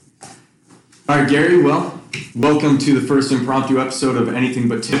All right, Gary, well, welcome to the first impromptu episode of Anything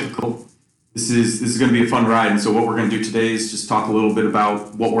But Typical. This is going to be a fun ride, and so what we're going to do today is just talk a little bit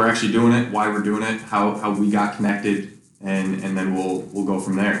about what we're actually doing it, why we're doing it, how we got connected, and then we'll go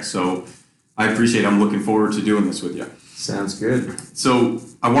from there. So I appreciate it. I'm looking forward to doing this with you. Sounds good. So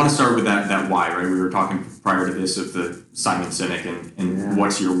I want to start with that why, right? We were talking prior to this of the Simon Sinek and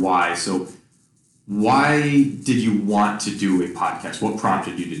what's your why. So why did you want to do a podcast? What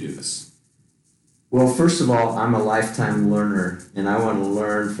prompted you to do this? Well, first of all, I'm a lifetime learner, and I want to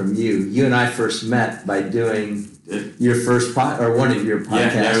learn from you. You and I first met by doing your first or one of your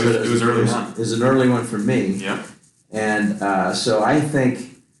podcasts. Yeah, it was early on. It was an early one for me. Yeah. And so I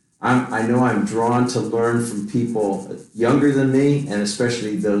think I know I'm drawn to learn from people younger than me, and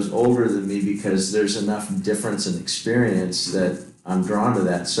especially those older than me, because there's enough difference in experience that I'm drawn to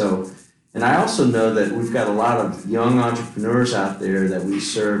that. So. And I also know that we've got a lot of young entrepreneurs out there that we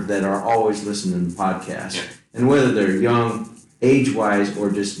serve that are always listening to podcasts. Yeah. And whether they're young age-wise or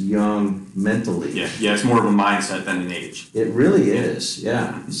just young mentally. Yeah, it's more of a mindset than an age. It really is,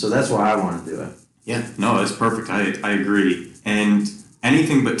 yeah. So that's why I want to do it. Yeah, no, that's perfect. I agree. And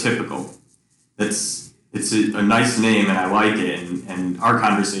Anything But Typical, it's a nice name and I like it. And our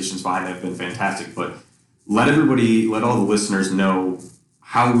conversations behind it have been fantastic. But let all the listeners know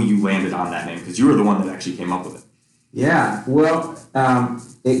how you landed on that name, because you were the one that actually came up with it. Yeah, well,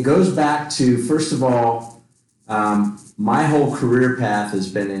 it goes back to, first of all, my whole career path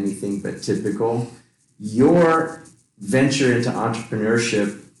has been anything but typical. Your venture into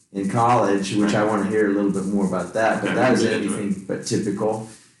entrepreneurship in college, which I want to hear a little bit more about that, but that is anything but typical.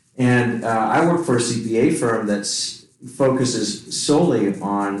 And I work for a CPA firm that focuses solely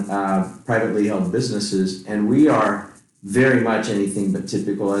on privately held businesses, and we are very much anything but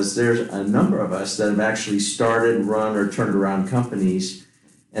typical, as there's a number of us that have actually started, run, or turned around companies,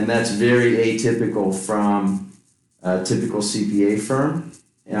 and that's very atypical from a typical CPA firm,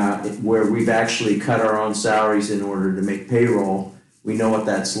 where we've actually cut our own salaries in order to make payroll. We know what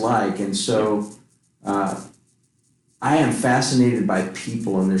that's like, and so I am fascinated by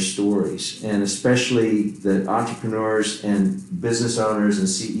people and their stories, and especially the entrepreneurs and business owners and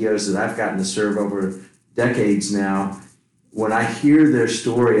CEOs that I've gotten to serve over decades now. When I hear their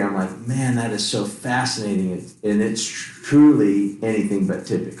story, I'm like, man, that is so fascinating, and it's truly anything but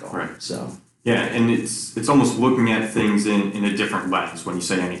typical. Right. So yeah, and it's almost looking at things in a different lens when you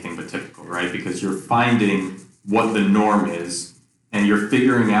say anything but typical, right? Because you're finding what the norm is, and you're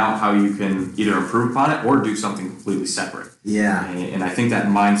figuring out how you can either improve upon it or do something completely separate. Yeah. And I think that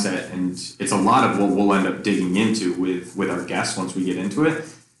mindset, and it's a lot of what we'll end up digging into with our guests once we get into it,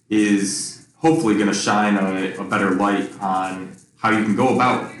 is hopefully going to shine a better light on how you can go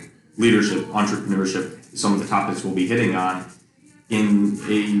about leadership, entrepreneurship, some of the topics we'll be hitting on in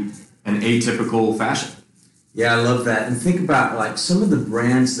an atypical fashion. Yeah, I love that. And think about, like, some of the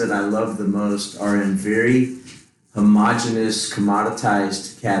brands that I love the most are in very homogenous,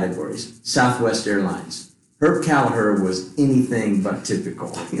 commoditized categories. Southwest Airlines. Herb Kelleher was anything but typical,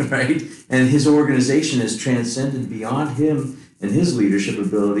 right? And his organization has transcended beyond him and his leadership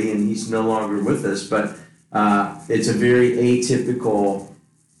ability, and he's no longer with us, but it's a very atypical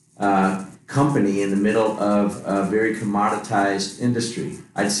company in the middle of a very commoditized industry.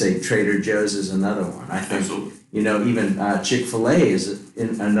 I'd say Trader Joe's is another one. I think, Absolutely. Even Chick-fil-A is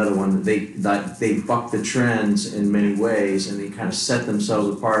another one. They buck the trends in many ways, and they kind of set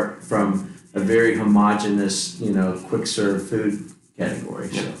themselves apart from a very homogenous, quick-serve food category.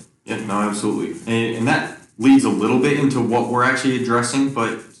 Yeah, So. Yeah, no, absolutely. And that leads a little bit into what we're actually addressing,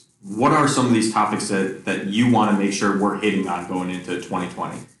 but what are some of these topics that you want to make sure we're hitting on going into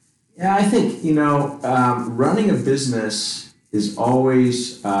 2020? Yeah, I think, running a business is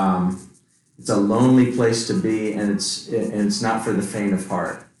always, it's a lonely place to be, and it's not for the faint of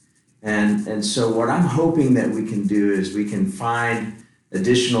heart. And so what I'm hoping that we can do is we can find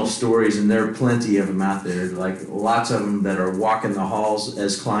additional stories, and there are plenty of them out there, like lots of them that are walking the halls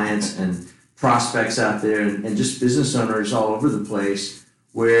as clients and prospects out there, and just business owners all over the place,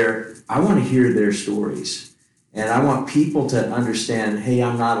 where I want to hear their stories. And I want people to understand, hey,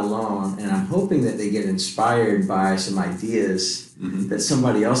 I'm not alone. And I'm hoping that they get inspired by some ideas that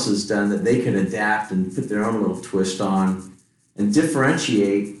somebody else has done that they can adapt and put their own little twist on and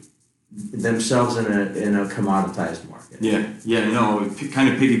differentiate themselves in a commoditized market. Kind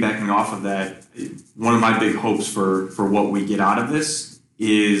of piggybacking off of that, one of my big hopes for what we get out of this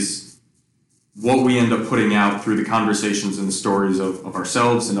is what we end up putting out through the conversations and the stories of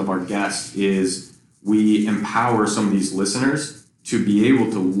ourselves and of our guests is we empower some of these listeners to be able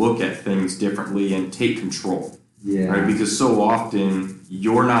to look at things differently and take control. Yeah. Right? Because so often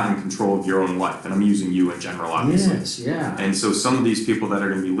you're not in control of your own life. And I'm using you in general, obviously. Yes, yeah. And so some of these people that are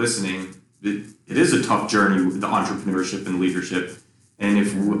going to be listening, it is a tough journey with the entrepreneurship and leadership. And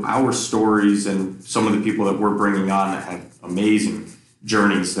if our stories and some of the people that we're bringing on that have amazing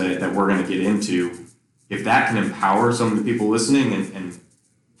journeys that we're going to get into, if that can empower some of the people listening and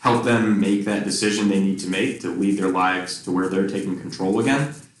help them make that decision they need to make to lead their lives to where they're taking control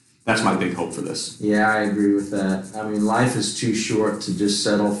again, that's my big hope for this. Yeah, I agree with that. I mean, life is too short to just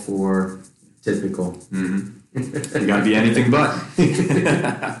settle for typical. Mm-hmm. You got to be anything but.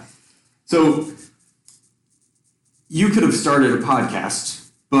 So you could have started a podcast,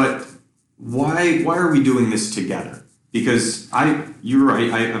 but why are we doing this together? Because you're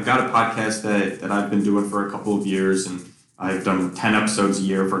right, I've got a podcast that I've been doing for a couple of years, and I've done 10 episodes a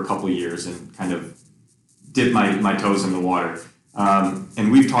year for a couple of years and kind of dipped my toes in the water.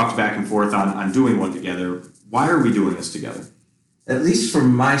 And we've talked back and forth on doing one together. Why are we doing this together? At least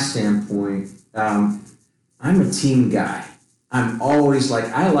from my standpoint, I'm a team guy. I'm always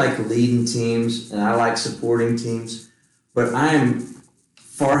I like leading teams and I like supporting teams, but I'm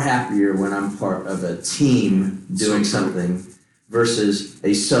far happier when I'm part of a team doing something versus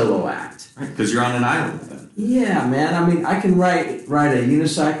a solo act. Right, because you're on an island then. Yeah, man. I mean, I can ride a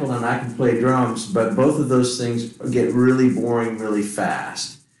unicycle and I can play drums, but both of those things get really boring really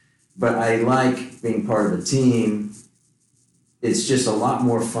fast. But I like being part of a team. It's just a lot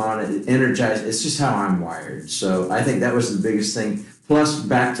more fun. It energizes. It's just how I'm wired. So I think that was the biggest thing. Plus,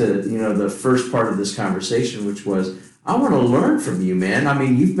 back to the first part of this conversation, which was I want to learn from you, man. I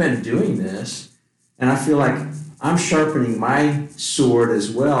mean, you've been doing this, and I feel like I'm sharpening my sword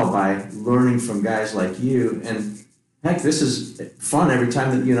as well by learning from guys like you. And heck, this is fun every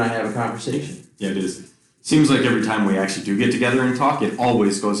time that you and I have a conversation. Yeah, it is. Seems like every time we actually do get together and talk, it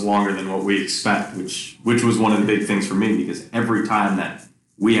always goes longer than what we expect, which was one of the big things for me, because every time that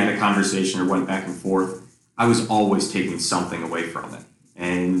we had a conversation or went back and forth, I was always taking something away from it.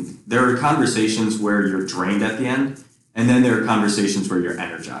 And there are conversations where you're drained at the end, and then there are conversations where you're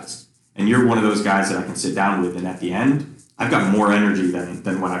energized. And you're one of those guys that I can sit down with, and at the end, I've got more energy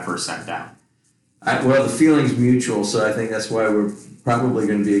than when I first sat down. Well, the feeling's mutual, so I think that's why we're probably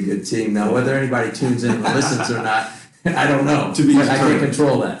going to be a good team. Now, whether anybody tunes in and listens or not, I don't know. I can't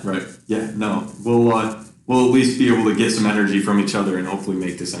control that. Right. Yeah, no. We'll at least be able to get some energy from each other and hopefully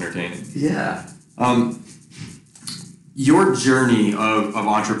make this entertaining. Yeah. Your journey of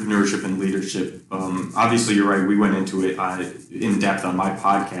entrepreneurship and leadership, obviously you're right, we went into it in depth on my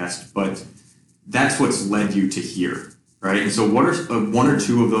podcast, but that's what's led you to here, right? And so what are one or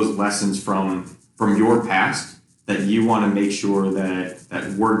two of those lessons from your past that you want to make sure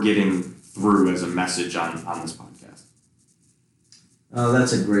that we're getting through as a message on this podcast? Oh,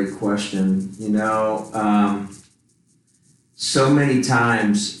 that's a great question. So many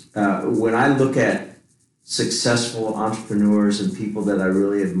times when I look at successful entrepreneurs and people that I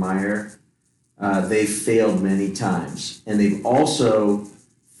really admire, they've failed many times. And they've also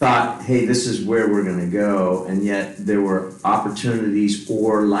thought, hey, this is where we're going to go. And yet there were opportunities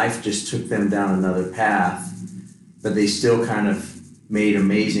or life just took them down another path, but they still kind of made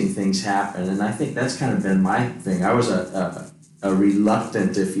amazing things happen. And I think that's kind of been my thing. I was a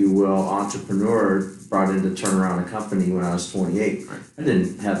reluctant, if you will, entrepreneur brought in to turn around a company when I was 28. Right. I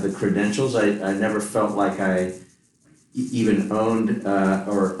didn't have the credentials. I never felt like I even owned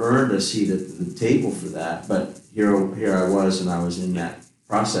or earned a seat at the table for that. But here I was, and I was in that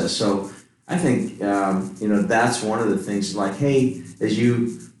process. So I think, that's one of the things, hey, as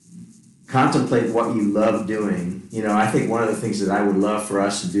you contemplate what you love doing, I think one of the things that I would love for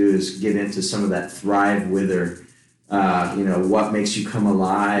us to do is get into some of that thrive wither. What makes you come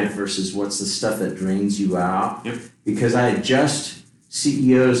alive versus what's the stuff that drains you out. Yep. Because I adjust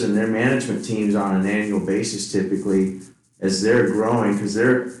CEOs and their management teams on an annual basis typically as they're growing, because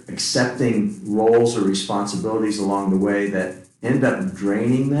they're accepting roles or responsibilities along the way that end up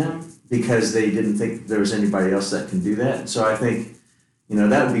draining them because they didn't think there was anybody else that can do that. So I think,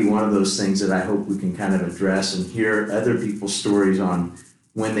 that would be one of those things that I hope we can kind of address and hear other people's stories on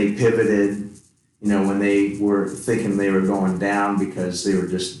when they pivoted, when they were thinking they were going down because they were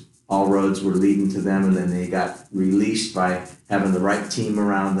just, all roads were leading to them, and then they got released by having the right team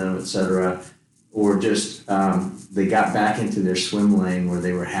around them, et cetera, or just they got back into their swim lane where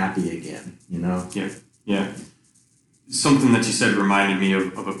they were happy again, Yeah. Something that you said reminded me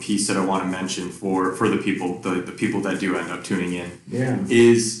of a piece that I want to mention for the people, the people that do end up tuning in. Yeah.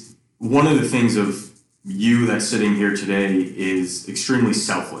 Is one of the things of you that's sitting here today is extremely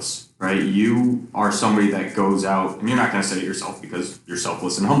selfless, right? You are somebody that goes out, and you're not going to say it yourself because you're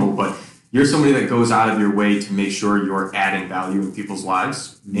selfless and humble, but you're somebody that goes out of your way to make sure you're adding value in people's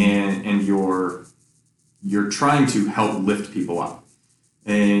lives, and you're trying to help lift people up.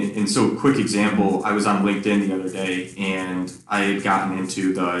 And so, quick example, I was on LinkedIn the other day, and I had gotten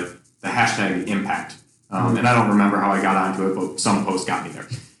into the hashtag impact. And I don't remember how I got onto it, but some post got me there.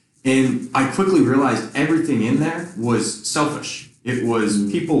 And I quickly realized everything in there was selfish. It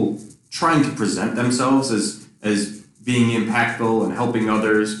was people trying to present themselves as being impactful and helping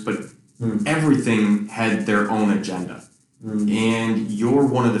others, but everything had their own agenda. And you're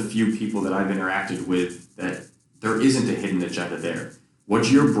one of the few people that I've interacted with that there isn't a hidden agenda there.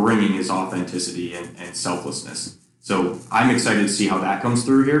 What you're bringing is authenticity and selflessness. So I'm excited to see how that comes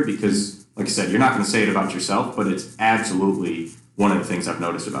through here because, like I said, you're not going to say it about yourself, but it's absolutely one of the things I've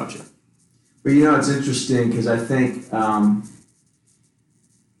noticed about you. But it's interesting because I think a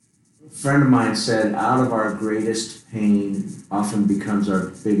friend of mine said, out of our greatest pain often becomes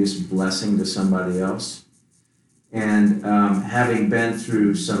our biggest blessing to somebody else. And having been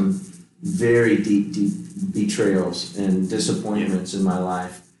through some very deep betrayals and disappointments in my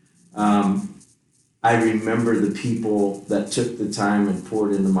life, I remember the people that took the time and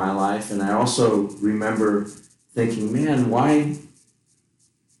poured into my life. And I also remember thinking, man, why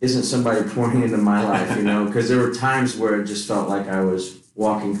isn't somebody pouring into my life, Because there were times where it just felt like I was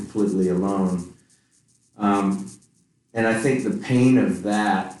walking completely alone. And I think the pain of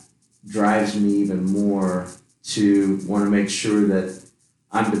that drives me even more to want to make sure that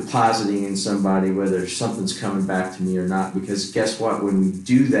I'm depositing in somebody, whether something's coming back to me or not. Because guess what? When we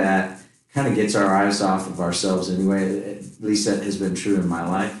do that, kind of gets our eyes off of ourselves anyway. At least that has been true in my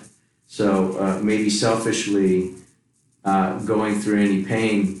life. So maybe selfishly going through any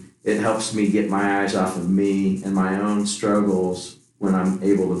pain, it helps me get my eyes off of me and my own struggles when I'm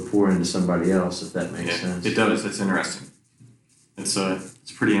able to pour into somebody else, if that makes sense. It does. That's interesting. It's a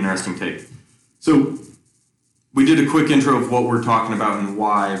pretty interesting take. So we did a quick intro of what we're talking about and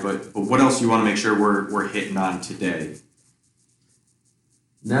why, but what else do you want to make sure we're hitting on today?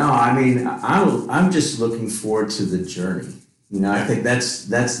 No, I mean, I'm just looking forward to the journey. I think that's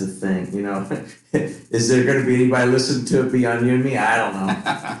the thing. Is there going to be anybody listening to it beyond you and me? I don't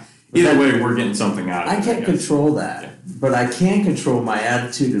know. Either way, we're getting something out of it. I can't control that, but I can control my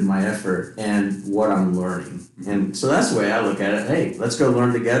attitude and my effort and what I'm learning. And so that's the way I look at it. Hey, let's go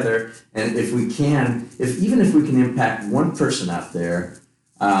learn together. And if we can, even if we can impact one person out there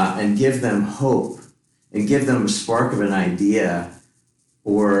and give them hope and give them a spark of an idea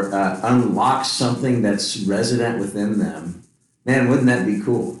or unlock something that's resident within them, man, wouldn't that be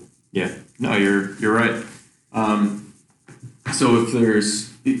cool? Yeah, no, you're right. So if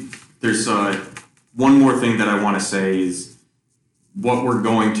there's one more thing that I want to say is what we're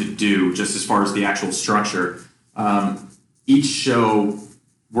going to do, just as far as the actual structure. Each show,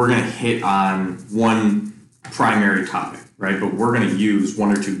 we're going to hit on one primary topic, right? But we're going to use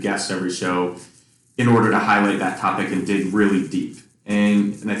one or two guests every show in order to highlight that topic and dig really deep.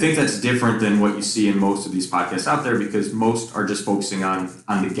 And I think that's different than what you see in most of these podcasts out there because most are just focusing on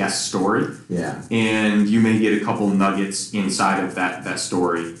the guest story. Yeah. And you may get a couple nuggets inside of that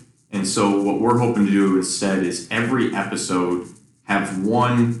story. And so what we're hoping to do instead is every episode have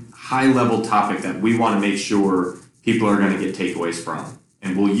one high-level topic that we want to make sure people are going to get takeaways from.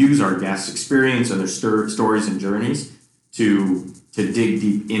 And we'll use our guests' experience and their stories and journeys to dig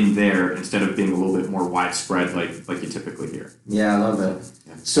deep in there instead of being a little bit more widespread like you typically hear. Yeah, I love it.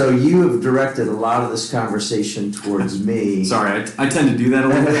 Yeah. So you have directed a lot of this conversation towards me. Sorry, I tend to do that a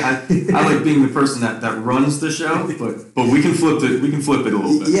little bit. I like being the person that runs the show, but we can flip it. We can flip it a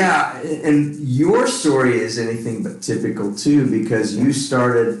little bit. Yeah, and your story is anything but typical too, because you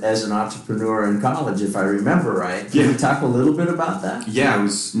started as an entrepreneur in college, if I remember right. Can you talk a little bit about that? Yeah, I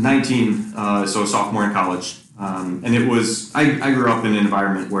was 19, so a sophomore in college. And it was, I grew up in an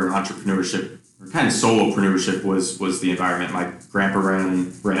environment where entrepreneurship, or kind of solopreneurship was the environment. My grandpa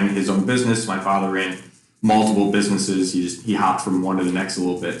ran his own business. My father ran multiple businesses. He hopped from one to the next a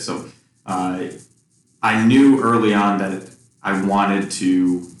little bit. So I knew early on that I wanted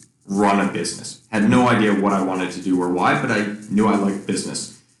to run a business. Had no idea what I wanted to do or why, but I knew I liked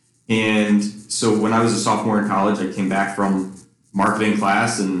business. And so when I was a sophomore in college, I came back from marketing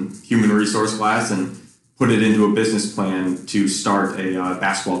class and human resource class and put it into a business plan to start a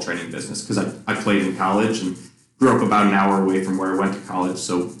basketball training business because I played in college and grew up about an hour away from where I went to college.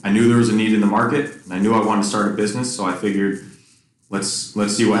 So I knew there was a need in the market and I knew I wanted to start a business. So I figured, let's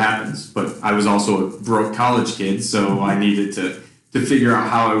see what happens. But I was also a broke college kid, so I needed to figure out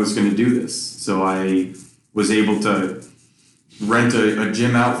how I was going to do this. So I was able to rent a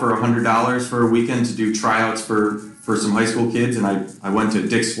gym out for $100 for a weekend to do tryouts for some high school kids, and I went to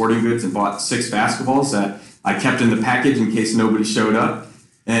Dick's Sporting Goods and bought 6 basketballs that I kept in the package in case nobody showed up,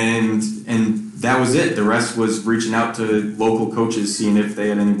 and that was it. The rest was reaching out to local coaches, seeing if they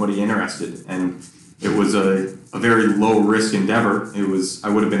had anybody interested, and it was a very low risk endeavor. I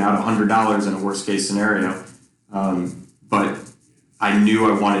would have been out $100 in a worst case scenario, but I knew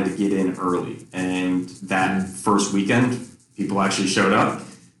I wanted to get in early, and that first weekend, people actually showed up,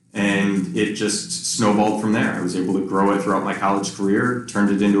 and it just snowballed from there. I was able to grow it throughout my college career, turned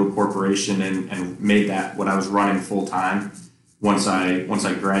it into a corporation, and made that what I was running full time once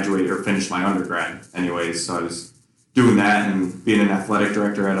I graduated or finished my undergrad. Anyways, so I was doing that and being an athletic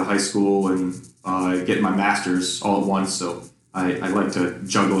director at a high school and getting my master's all at once. So I like to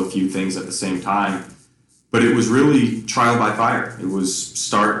juggle a few things at the same time. But it was really trial by fire. It was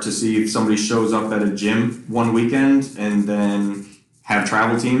start to see if somebody shows up at a gym one weekend, and then have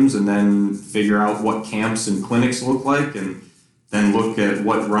travel teams, and then figure out what camps and clinics look like, and then look at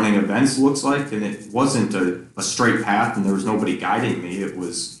what running events looks like. And it wasn't a straight path, and there was nobody guiding me. It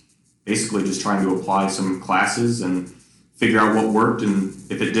was basically just trying to apply some classes and figure out what worked, and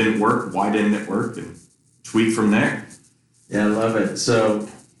if it didn't work, why didn't it work, and tweak from there. Yeah, I love it. So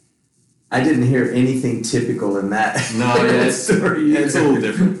I didn't hear anything typical in that. No, story. It's a little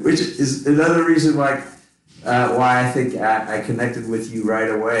different. Which is another reason why I think I connected with you right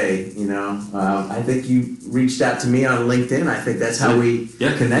away. I think you reached out to me on LinkedIn. I think that's how we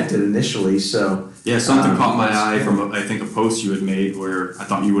connected initially. So yeah, something caught my eye from I think a post you had made where I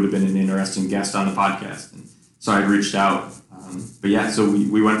thought you would have been an interesting guest on the podcast, and so I reached out. But yeah, so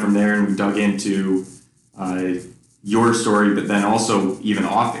we went from there and we dug into your story, but then also even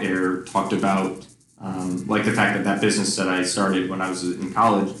off air talked about like the fact that business that I started when I was in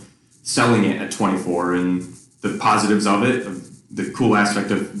college, selling it at 24, and the positives of it, the cool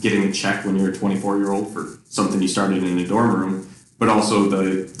aspect of getting a check when you're a 24-year-old for something you started in a dorm room, but also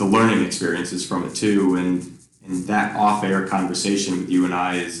the learning experiences from it too. And that off-air conversation with you and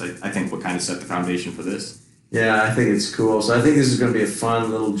I is, I think, what kind of set the foundation for this. Yeah, I think it's cool. So I think this is going to be a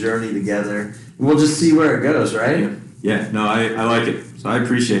fun little journey together. We'll just see where it goes, right? Yeah, no, I like it. So I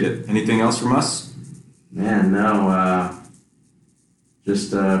appreciate it. Anything else from us? Man, no.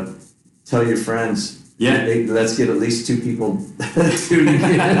 Just tell your friends. Yeah. Let's get at least 2 people tuning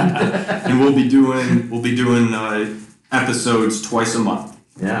in. And we'll be doing episodes twice a month.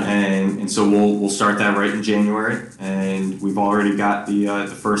 Yeah. And so we'll start that right in January, and we've already got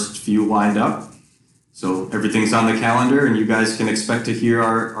the first few lined up. So everything's on the calendar, and you guys can expect to hear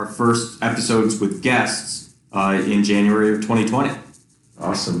our first episodes with guests in January of 2020.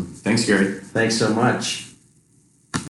 Awesome. Thanks, Gary. Thanks so much.